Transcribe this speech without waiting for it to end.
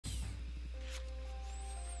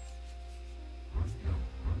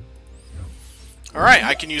Alright,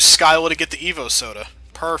 I can use Skyla to get the Evo Soda.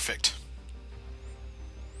 Perfect.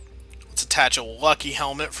 Let's attach a Lucky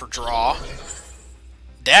Helmet for draw.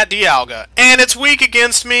 Dat Dialga. And it's weak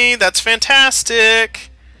against me! That's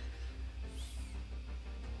fantastic!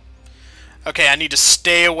 Okay, I need to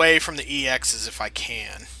stay away from the EXs if I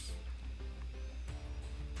can.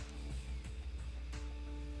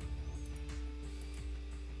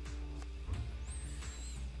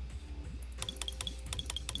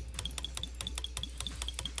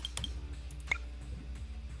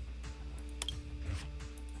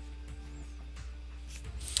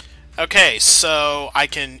 Okay, so I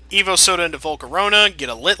can Evo Soda into Volcarona, get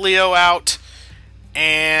a Litleo out,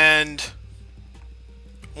 and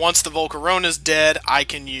once the Volcarona's dead, I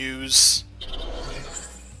can use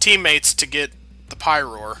teammates to get the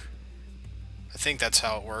Pyroar. I think that's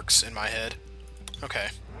how it works in my head. Okay.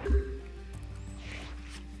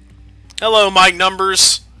 Hello, Mike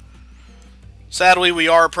Numbers. Sadly, we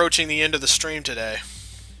are approaching the end of the stream today,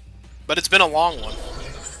 but it's been a long one.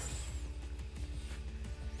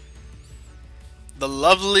 The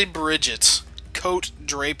lovely Bridget, coat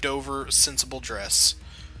draped over sensible dress.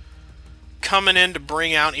 Coming in to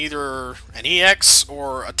bring out either an EX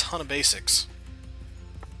or a ton of basics.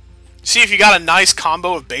 See if you got a nice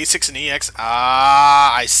combo of basics and EX.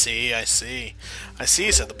 Ah, I see, I see. I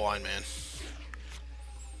see, said the blind man.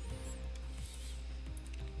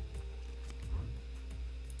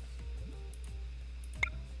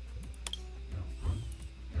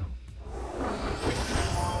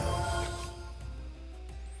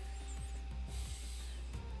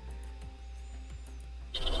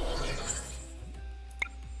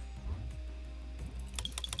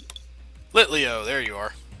 Litleo, there you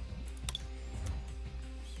are.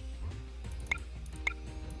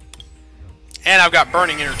 And I've got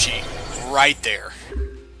Burning Energy right there.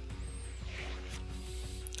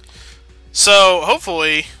 So,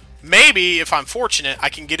 hopefully, maybe, if I'm fortunate, I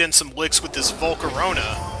can get in some licks with this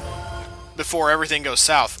Volcarona before everything goes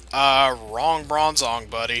south. Wrong Bronzong,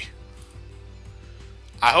 buddy.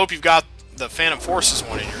 I hope you've got the Phantom Forces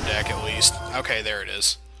one in your deck, at least. Okay, there it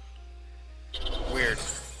is. Weird.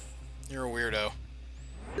 You're a weirdo.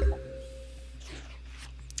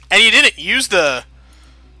 And you didn't use the...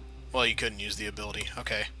 Well, you couldn't use the ability.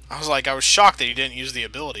 Okay. I was shocked that you didn't use the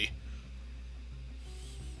ability.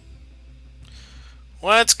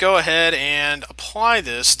 Let's go ahead and apply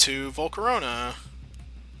this to Volcarona.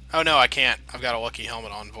 Oh, no, I can't. I've got a Lucky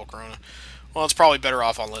Helmet on Volcarona. Well, it's probably better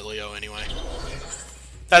off on Litleo anyway.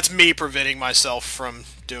 That's me preventing myself from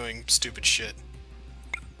doing stupid shit.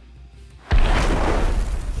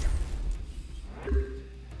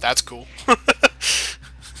 That's cool.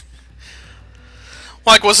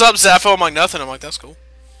 Like, what's up, Zaffo? I'm like, nothing. I'm like, that's cool.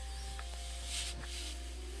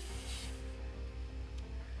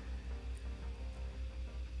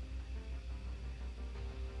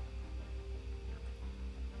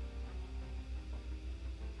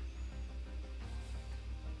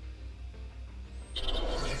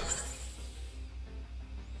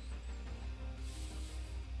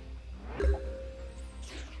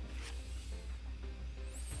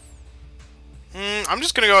 I'm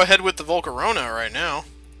just going to go ahead with the Volcarona right now.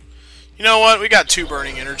 You know what? We got 2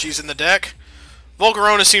 Burning Energies in the deck.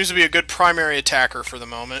 Volcarona seems to be a good primary attacker for the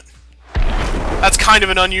moment. That's kind of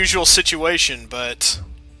an unusual situation, but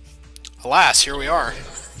alas, here we are.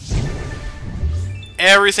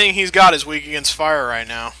 Everything he's got is weak against fire right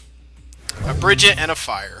now. A Bridget and a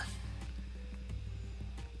fire.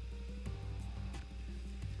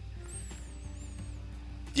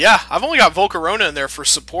 Yeah, I've only got Volcarona in there for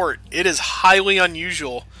support. It is highly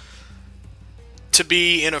unusual to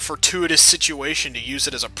be in a fortuitous situation to use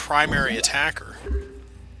it as a primary attacker.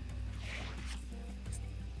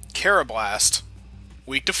 Carablast,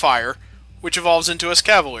 weak to fire, which evolves into a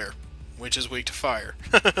Escavalier, which is weak to fire.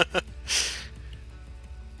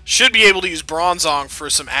 Should be able to use Bronzong for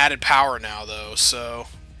some added power now, though, so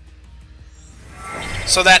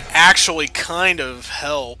that actually kind of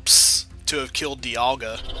helps to have killed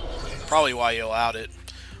Dialga. Probably why you allowed it.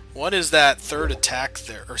 What is that third attack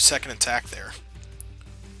there, or second attack there?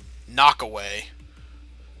 Knockaway.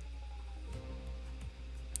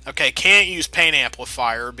 Okay, can't use Pain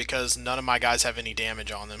Amplifier because none of my guys have any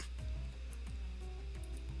damage on them.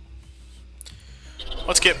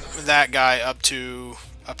 Let's get that guy up to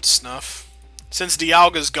snuff. Since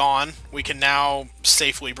Dialga's gone, we can now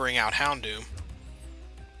safely bring out Houndoom.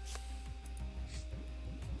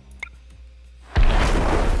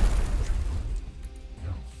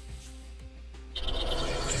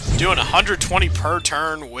 Doing 120 per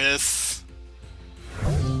turn with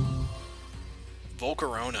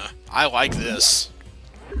Volcarona. I like this.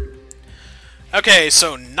 Okay,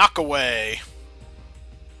 so knock away.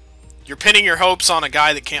 You're pinning your hopes on a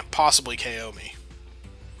guy that can't possibly KO me.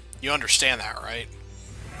 You understand that, right?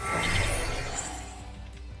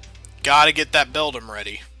 Gotta get that Beldum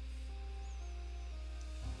ready.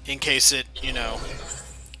 In case it, you know,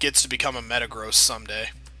 gets to become a Metagross someday.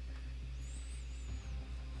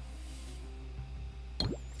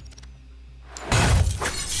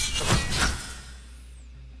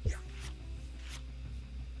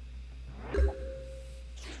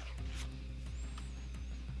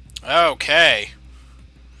 Okay.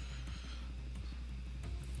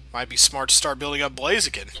 Might be smart to start building up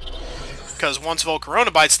Blaziken. Because once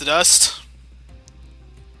Volcarona bites the dust,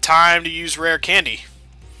 time to use Rare Candy.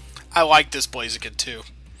 I like this Blaziken too.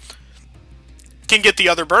 Can get the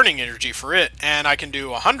other burning energy for it, and I can do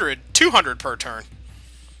 100, 200 per turn.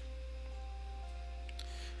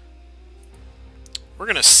 We're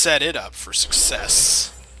going to set it up for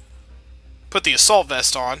success. Put the Assault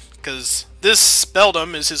Vest on, because this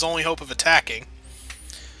Beldum is his only hope of attacking.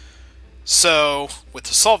 So, with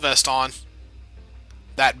the Assault Vest on,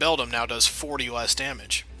 that Beldum now does 40 less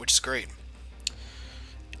damage, which is great.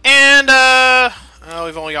 And,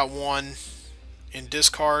 we've only got one in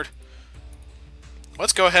discard.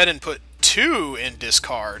 Let's go ahead and put 2 in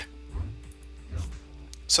discard,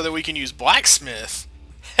 so that we can use Blacksmith.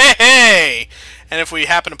 Hey, hey! And if we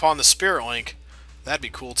happen upon the Spirit Link, that'd be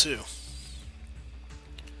cool too.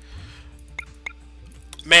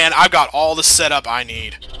 Man, I've got all the setup I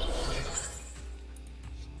need.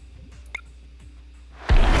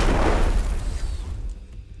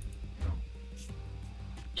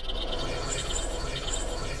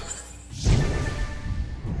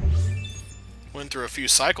 Went through a few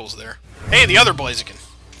cycles there. Hey, the other Blaziken.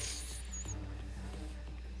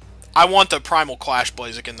 I want the Primal Clash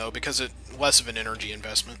Blaziken, though, because it's less of an energy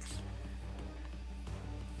investment.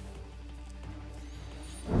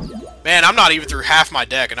 Man, I'm not even through half my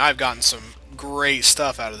deck, and I've gotten some great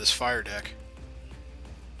stuff out of this fire deck.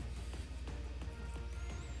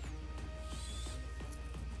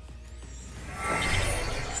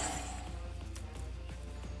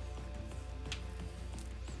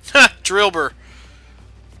 Ha! Drillbur.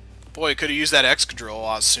 Boy, could have used that Excadrill a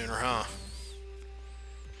lot sooner, huh?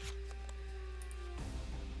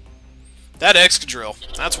 That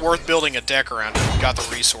Excadrill, that's worth building a deck around if you've got the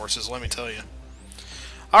resources, let me tell you.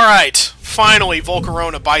 Alright, finally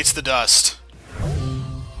Volcarona bites the dust.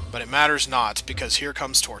 But it matters not, because here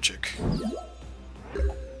comes Torchic.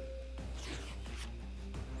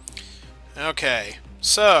 Okay,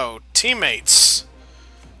 so, teammates.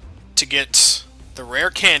 To get the rare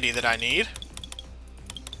candy that I need,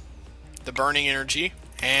 the burning energy,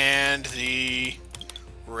 and the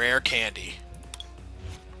rare candy.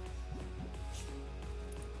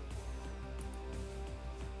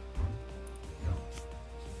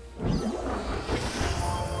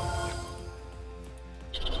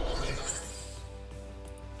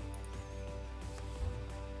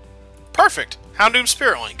 Perfect! Houndoom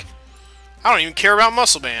Spirit Link. I don't even care about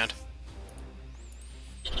Muscle Band.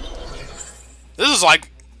 This is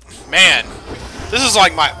like... Man. This is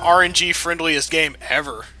like my RNG friendliest game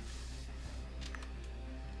ever.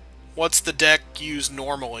 What's the deck used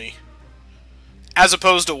normally? As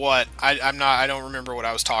opposed to what? I don't remember what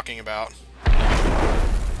I was talking about.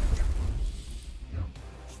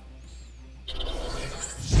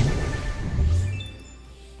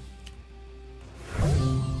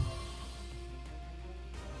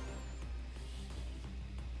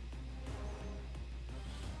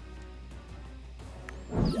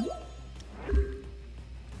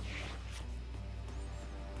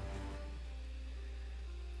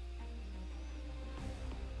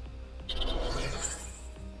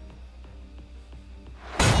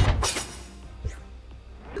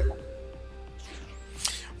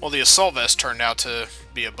 Well, the Assault Vest turned out to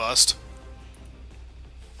be a bust.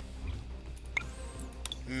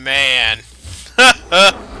 Man.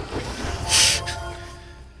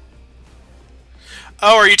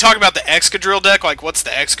 Oh, are you talking about the Excadrill deck? Like, what's the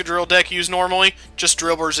Excadrill deck used normally? Just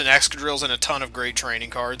Drillburs and Excadrills and a ton of great training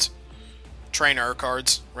cards. Trainer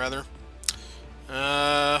cards, rather.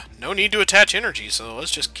 No need to attach energy, so let's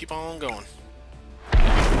just keep on going.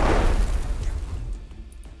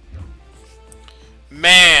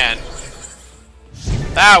 Man,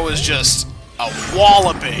 that was just a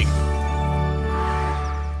walloping.